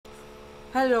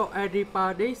Hello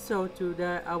everybody, so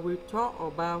today I will talk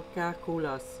about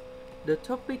calculus. The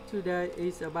topic today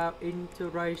is about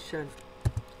integration.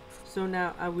 So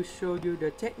now I will show you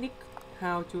the technique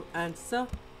how to answer.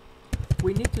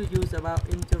 We need to use about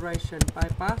integration by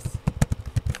parts.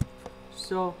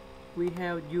 So we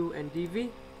have u and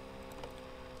dv.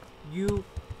 U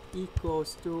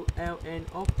equals to ln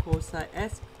of cosine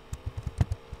s.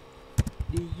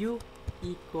 Du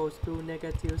equals to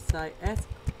negative sine s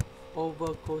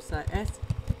over cosine s.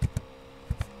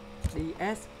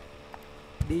 ds.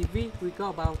 dv we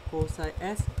got about cosine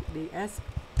s ds,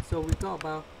 so we got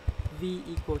about v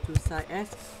equal to sine s.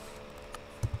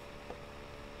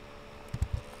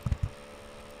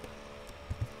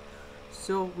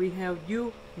 So we have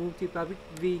u multiplied with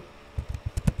v,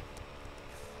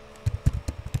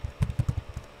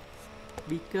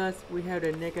 because we have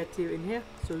the negative in here,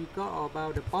 so we got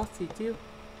about the positive,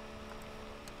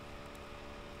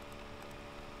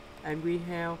 and we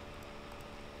have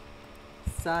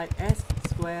sine s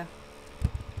square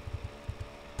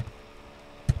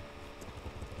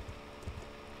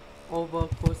over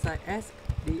cosine s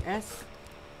ds.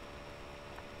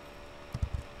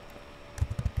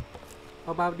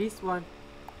 About this one,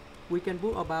 we can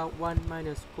put about 1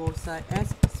 minus cosine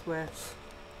s square.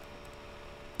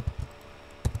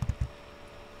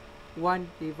 1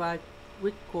 divided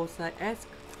with cosine s,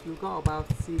 you got about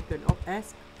secant of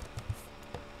s.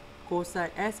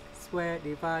 Cosine s square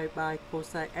divided by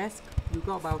cosine s, you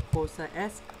got about cosine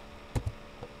s.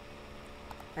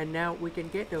 And now we can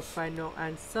get the final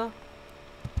answer.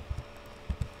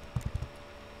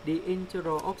 The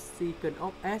integral of secant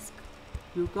of s,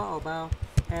 you got about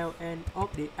ln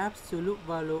of the absolute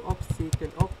value of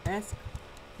secant of s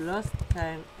plus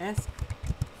tan s.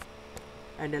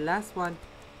 And the last one,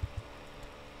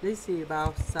 this is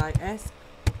about sine s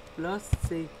plus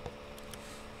c.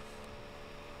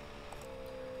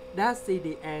 That's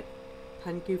the end.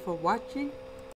 Thank you for watching.